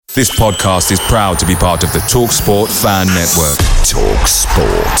This podcast is proud to be part of the TalkSport Fan Network.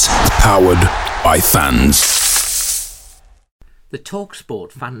 TalkSport. Powered by fans. The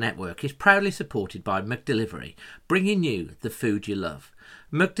TalkSport Fan Network is proudly supported by McDelivery, bringing you the food you love.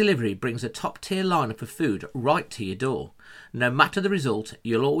 McDelivery brings a top-tier lineup of food right to your door. No matter the result,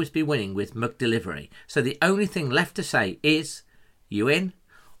 you'll always be winning with McDelivery. So the only thing left to say is, you in?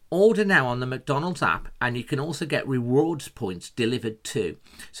 Order now on the McDonald's app, and you can also get rewards points delivered too.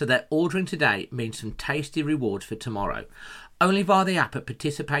 So that ordering today means some tasty rewards for tomorrow. Only via the app at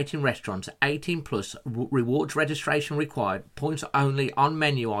participating restaurants. 18 plus, rewards registration required, points only on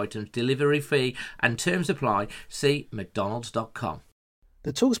menu items, delivery fee and terms apply. See mcdonalds.com.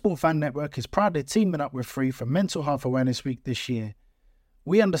 The TalkSport Fan Network is proudly teaming up with Free for Mental Health Awareness Week this year.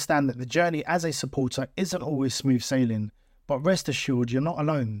 We understand that the journey as a supporter isn't always smooth sailing, but rest assured you're not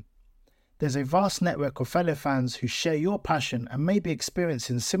alone. There's a vast network of fellow fans who share your passion and may be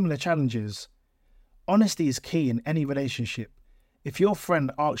experiencing similar challenges. Honesty is key in any relationship. If your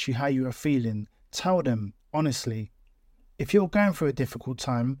friend asks you how you are feeling, tell them honestly. If you're going through a difficult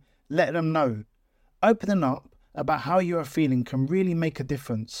time, let them know. Opening up about how you are feeling can really make a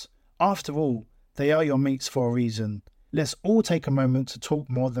difference. After all, they are your mates for a reason. Let's all take a moment to talk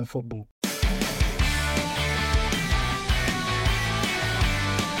more than football.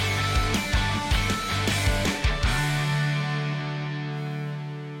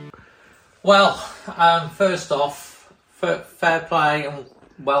 Well, first off, fair play and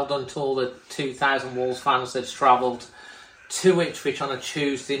well done to all the 2,000 Wolves fans that's travelled to Ipswich on a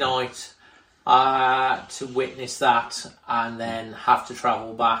Tuesday night to witness that, and then have to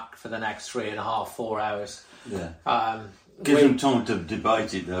travel back for the next 3.5, 4 hours. Yeah. Gives them time to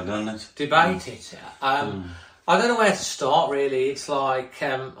debate it though, doesn't it? Debate it. I don't know where to start really. It's like,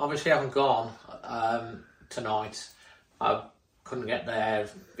 obviously I haven't gone tonight. I couldn't get there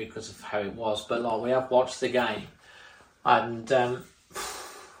because of how it was, but like, we have watched the game, and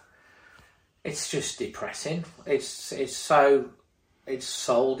it's just depressing. It's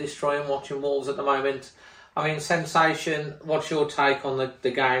soul destroying watching Wolves at the moment. I mean, Sensation, what's your take on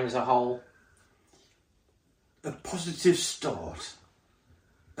the game as a whole? A positive start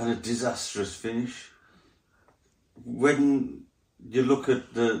and a disastrous finish. When you look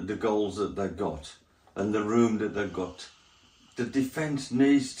at the goals that they got and the room that they've got, the defence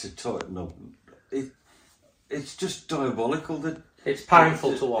needs to tighten up. It's just diabolical. That it's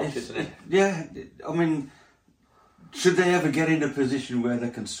painful to watch, isn't it? Yeah, I mean, should they ever get in a position where they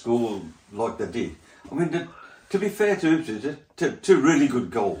can score like they did? I mean, to be fair to Ipswich, two really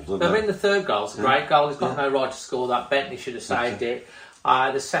good goals. I mean, the third goal's a great goal. He's got no right to score that. Bentley should have saved it.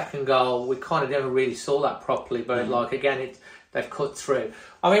 The second goal, we kind of never really saw that properly, but like again, they've cut through.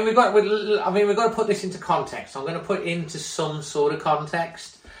 I mean, we've got to put this into context. I'm going to put it into some sort of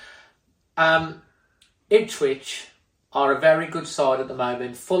context. Ipswich are a very good side at the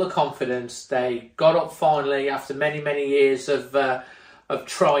moment, full of confidence. They got up finally after many years of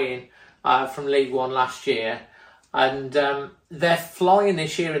trying from League One last year, and they're flying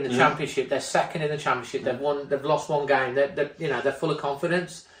this year in the Championship. They're second in the Championship. They've lost one game. They're full of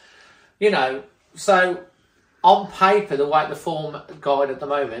confidence. So on paper, the form guide at the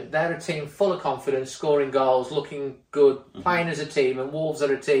moment, they're a team full of confidence, scoring goals, looking good, playing as a team, and Wolves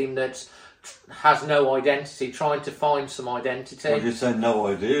are a team that has no identity, trying to find some identity. Well, you'd say no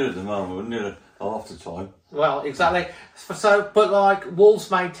idea at the moment, wouldn't you? Half the time. Well, exactly. So, but like, Wolves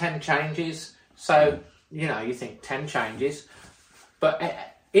made 10 changes, so, you think 10 changes, but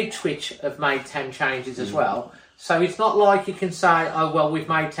Ipswich have made 10 changes as well. So it's not like you can say, oh, well, we've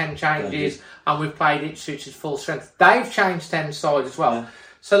made 10 changes and we've played Ipswich at full strength. They've changed 10 sides as well. Yeah.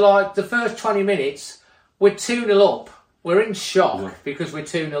 So, like, the first 20 minutes, we're 2-0 up. We're in shock because we're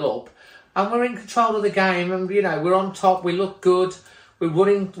 2-0 up. And we're in control of the game. And, we're on top. We look good. We're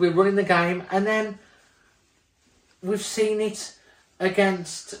running the game. And then we've seen it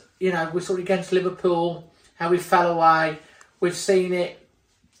against, we saw it against Liverpool, how we fell away. We've seen it.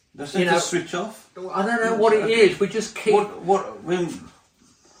 Does it just switch off? I don't know what it is. We just keep...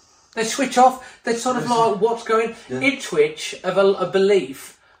 They switch off. They're sort of like, what's going... Yeah. Ipswich have a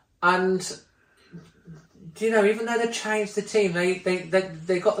belief, and... even though they changed the team,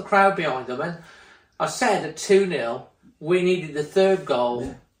 they got the crowd behind them. And I said at 2-0, we needed the third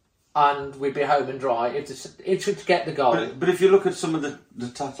goal, and we'd be home and dry. Ipswich get the goal. But if you look at some of the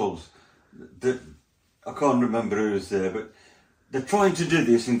tackles, I can't remember who was there, but they're trying to do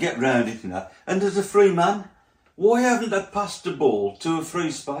this and get round it and there's a free man. Why haven't they passed the ball to a free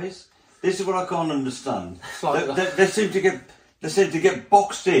space? This is what I can't understand. They seem to get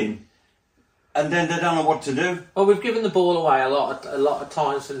boxed in and then they don't know what to do. Well, we've given the ball away a lot of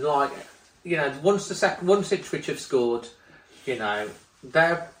times, and once Ipswich have scored,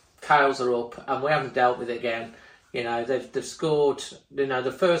 their tails are up, and we haven't dealt with it again. They've scored.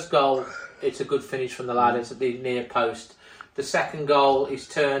 The first goal, it's a good finish from the lad. It's at the near post. The second goal is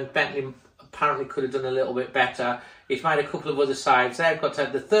turned. Bentley apparently could have done a little bit better. He's made a couple of other saves. They've got to.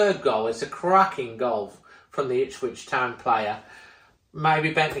 The third goal, it's a cracking goal from the Ipswich Town player.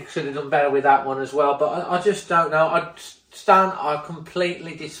 Maybe Bentley should have done better with that one as well, but I just don't know. I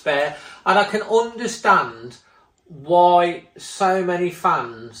completely despair, and I can understand why so many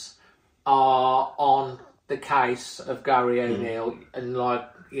fans are on the case of Gary O'Neill, and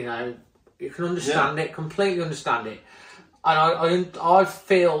you can understand it, completely understand it. And I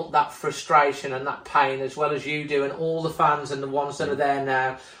feel that frustration and that pain as well as you do, and all the fans and the ones that are there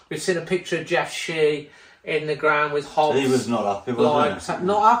now. We've seen a picture of Jeff Shee in the ground with Hobbs. He was not happy, was he?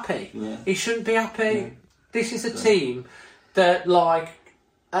 Not happy. Yeah. He shouldn't be happy. This is a team that,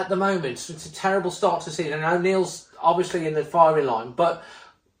 at the moment, it's a terrible start to the season. O'Neill's obviously in the firing line, but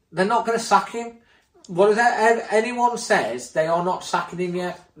they're not going to sack him. What is that? Anyone says they are not sacking him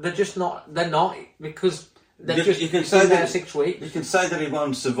yet. They're just not. They're not, because they're you can say there that 6 weeks. You can say that he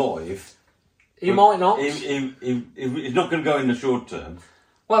won't survive. He might not. He's not going to go in the short term.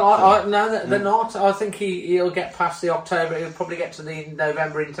 Well, no, they're not. I think he'll get past the October. He'll probably get to the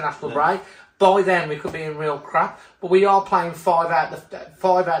November international break. By then, we could be in real crap. But we are playing five out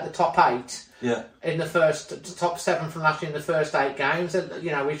the top 8. Yeah. In the top 7 from last year in the first 8 games.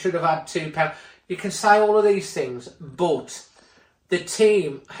 We should have had 2 pounds. You can say all of these things, but the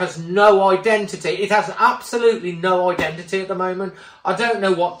team has no identity. It has absolutely no identity at the moment. I don't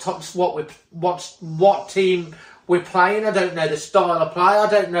know what team we're playing. I don't know the style of play. I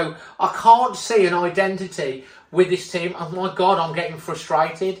don't know. I can't see an identity with this team. Oh my God, I'm getting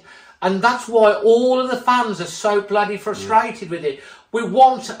frustrated. And that's why all of the fans are so bloody frustrated with it. We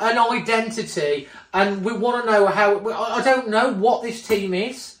want an identity, and we want to know how. I don't know what this team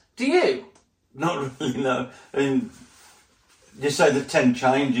is. Do you? Not really, no. I mean, you say the 10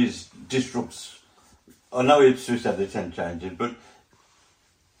 changes disrupts. I know Ipswich had the 10 changes, but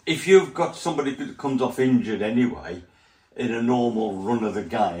if you've got somebody that comes off injured anyway in a normal run of the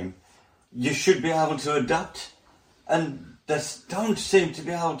game, you should be able to adapt. And they don't seem to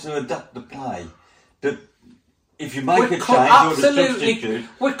be able to adapt the play. That if you make a change or a substitute,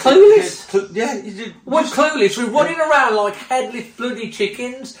 we're clueless. We're clueless. We're running around like headless bloody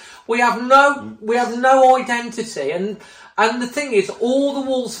chickens. We have no identity, and the thing is, all the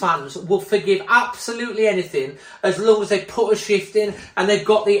Wolves fans will forgive absolutely anything as long as they put a shift in and they've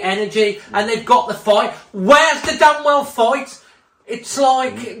got the energy and they've got the fight. Where's the damn well fight? It's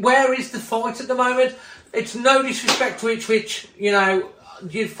like, where is the fight at the moment? It's no disrespect to Ipswich,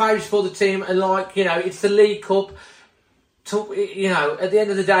 you favours for the team, and it's the League Cup. At the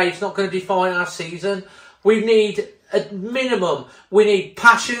end of the day, it's not going to define our season. We need a minimum. We need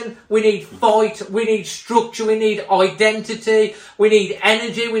passion, we need fight, we need structure, we need identity, we need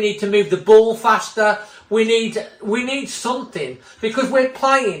energy, we need to move the ball faster. We need something, because we're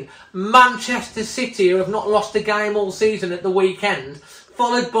playing Manchester City, who have not lost a game all season, at the weekend,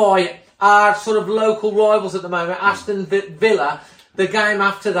 followed by our sort of local rivals at the moment, Aston Villa, the game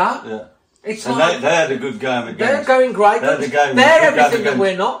after that. Yeah. It's and like, they had a good game against. They're going great. They're everything that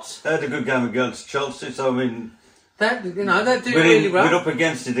we're not. They had a good game against Chelsea, so I mean, they're doing really well. We're up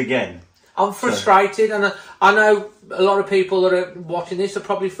against it again. I'm frustrated, and I know a lot of people that are watching this are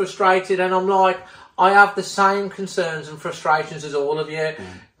probably frustrated, and I'm like, I have the same concerns and frustrations as all of you.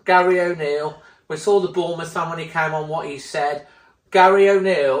 Gary O'Neill, we saw the Bournemouth fan when he came on, what he said. Gary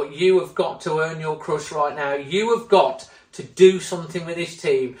O'Neill, you have got to earn your crush right now. You have got to do something with this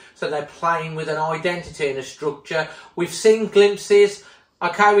team so they're playing with an identity and a structure. We've seen glimpses.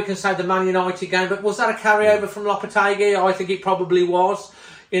 Okay, we can say the Man United game, but was that a carryover from Lopetegui? I think it probably was.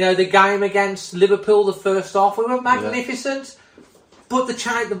 The game against Liverpool, the first half, we were magnificent. But the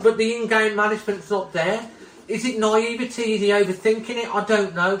in-game management's not there. Is it naivety? Is he overthinking it? I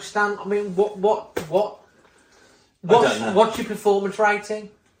don't know, Stan. I mean, what's your performance rating?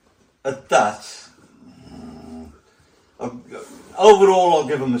 At that, overall, I'll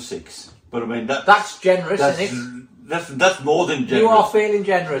give him a 6. But I mean, that's generous, isn't it? That's more than generous. You are feeling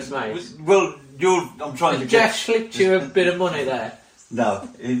generous, mate. Well, I'm trying to Jeff slipped you a bit of money there. No,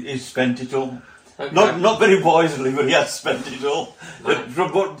 he spent it all. Okay. Not very wisely, but he has spent it all. Right.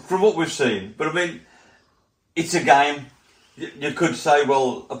 From what we've seen. But I mean, it's a game. You could say,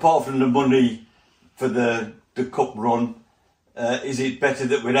 well, apart from the money for the cup run, is it better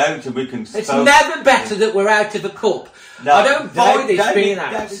that we're out and we can... It's never better that we're out of the cup. No, I don't buy this being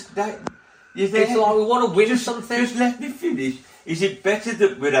out. It's like we want to win something. Just let me finish. Is it better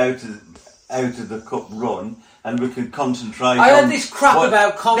that we're out of the cup run and we can concentrate? I heard this crap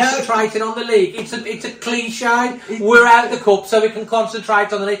about concentrating on the league. It's a cliche. We're out of the cup so we can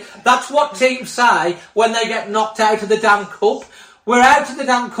concentrate on the league. That's what teams say when they get knocked out of the damn cup. We're out of the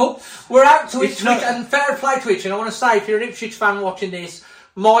damn cup. We're out to Ipswich, and fair play to Ipswich. And I want to say, if you're an Ipswich fan watching this,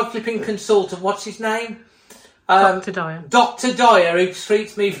 my flipping consultant, what's his name? Dr. Dyer. Dr. Dyer, who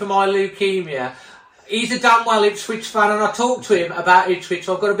treats me for my leukemia. He's a damn well Ipswich fan, and I talked to him about Ipswich,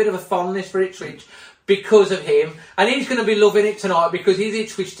 so I've got a bit of a fondness for Ipswich because of him. And he's going to be loving it tonight because his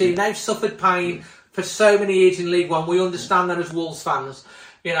Ipswich team, they've suffered pain for so many years in League One. We understand that as Wolves fans.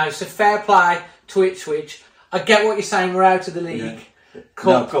 You know, so fair play to Ipswich. I get what you're saying, we're out of the league. Yeah.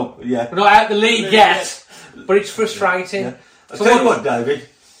 Cup. No, cup, yeah. We're not out of the league yet, but it's frustrating. Yeah. I'll So tell you what, David,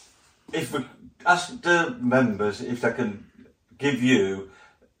 if we ask the members if they can give you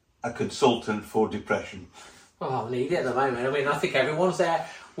a consultant for depression. Oh, I need it at the moment. I mean, I think everyone's there.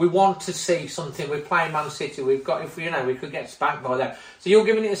 We want to see something. We're playing Man City. We've got, if we could get spanked by them. So you're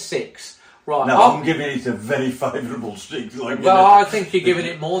giving it a 6, right? No, I'm giving it a very favourable 6. Well, I think you're giving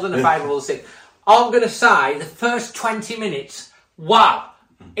it more than a favourable 6. I'm going to say the first 20 minutes. Wow,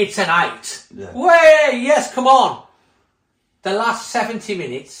 it's an 8. Yeah. Way, yes, come on. The last 70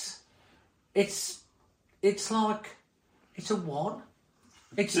 minutes, it's like it's a 1.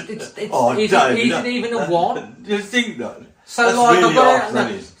 It's oh, isn't even a 1. Do you think that? So that's like really I've got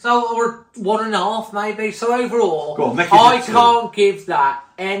that it, is. so or 1.5 maybe. So overall, Go on, make it I a 2. can't give that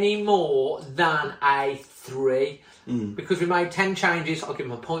any more than a 3 because we made 10 changes. I'll give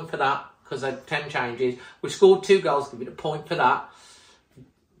them a point for that because they had 10 changes. We scored 2 goals. Give it a point for that.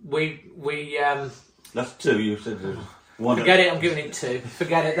 That's 2. You said. One. Forget it. I'm giving it 2.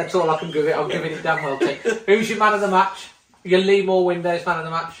 Forget it. That's all I can give it. I'm giving it damn well 2. Who's your man of the match? Your Lee Moore Windows man of the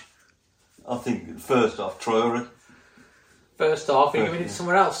match. I think first off, Traore. First half, you're giving it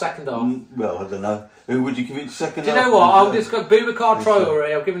somewhere else. Second half. Well, I don't know. Who would you give it second Do you half? know what? I'll just go Boubacar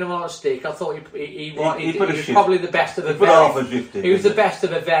Traore. I've given him a lot of stick. I thought he put a was shift. probably the best of a He put half a shift in, He was the didn't he? best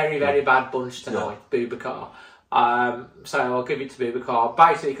of a very, very bad bunch tonight, Boubacar. So I'll give it to Boubacar,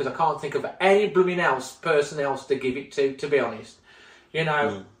 basically because I can't think of any blooming person else to give it to be honest. You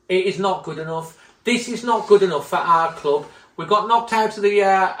know, it is not good enough. This is not good enough for our club. We got knocked out of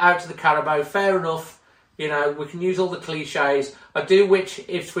the Carabao, fair enough. You know, we can use all the cliches. I do wish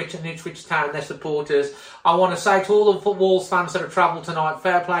Ipswich and Ipswich Town, their supporters. I want to say to all the Wolves fans that have travelled tonight,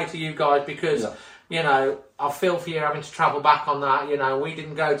 fair play to you guys because, you know, I feel for you having to travel back on that. You know, we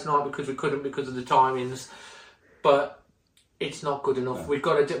didn't go tonight because we couldn't because of the timings. But it's not good enough. We've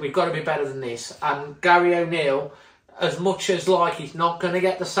got to be better than this. And Gary O'Neill, as much as like he's not going to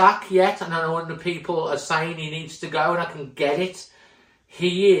get the sack yet, and I know the people are saying he needs to go, and I can get it.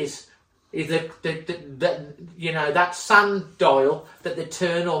 He is that sand dial that they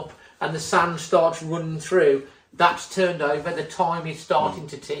turn up and the sand starts running through. That's turned over. The time is starting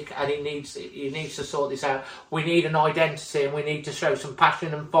to tick, and he needs to sort this out. We need an identity, and we need to show some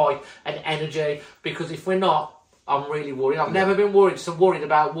passion and fight and energy. Because if we're not, I'm really worried. I've never been worried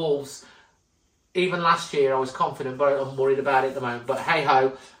about Wolves. Even last year, I was confident, but I'm worried about it at the moment. But hey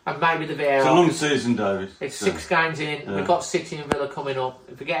ho, and maybe the VAR. It's a long season, David. It's 6 games in. Yeah. We've got City and Villa coming up.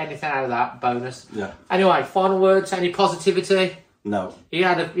 If we get anything out of that, bonus. Yeah. Anyway, final words. Any positivity? No. He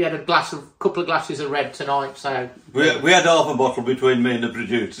had a couple of glasses of red tonight. So we had half a bottle between me and the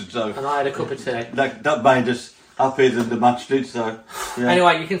producer. So and I had a cup of tea. That made us happier than the match did. So yeah.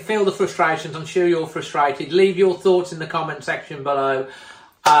 Anyway, you can feel the frustrations. I'm sure you're frustrated. Leave your thoughts in the comment section below.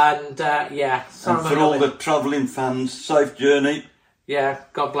 And and for all the travelling fans, safe journey. Yeah,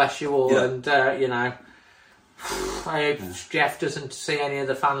 God bless you all. Yeah. And I hope Jeff doesn't see any of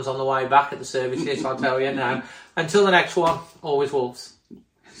the fans on the way back at the services. I'll tell you now. Until the next one, always Wolves.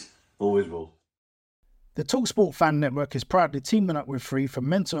 Always Wolves. The TalkSport Fan Network is proudly teaming up with Free for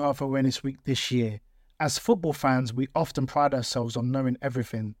Mental Health Awareness Week this year. As football fans, we often pride ourselves on knowing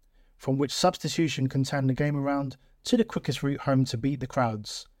everything, from which substitution can turn the game around to the quickest route home to beat the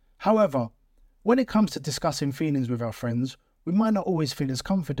crowds. However, when it comes to discussing feelings with our friends, we might not always feel as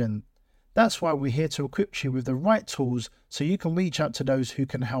confident. That's why we're here to equip you with the right tools so you can reach out to those who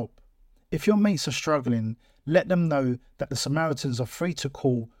can help. If your mates are struggling, let them know that the Samaritans are free to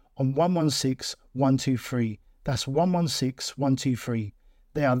call on 116 123. That's 116 123.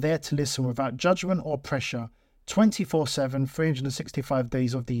 They are there to listen without judgment or pressure, 24/7, 365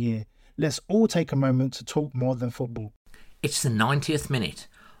 days of the year. Let's all take a moment to talk more than football. It's the 90th minute.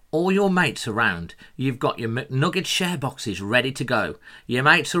 All your mates around. You've got your McNugget share boxes ready to go. Your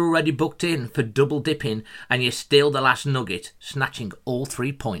mates are already booked in for double dipping, and you steal the last nugget, snatching all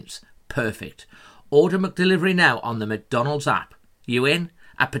 3 points. perfect. Order McDelivery now on the McDonald's app. You in?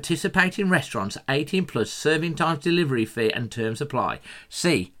 At participating restaurants, 18 plus, serving times, delivery fee and terms apply.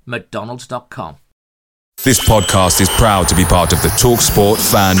 See mcdonalds.com. This podcast is proud to be part of the TalkSport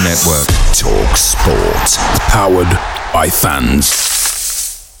Fan Network. TalkSport. Powered by fans.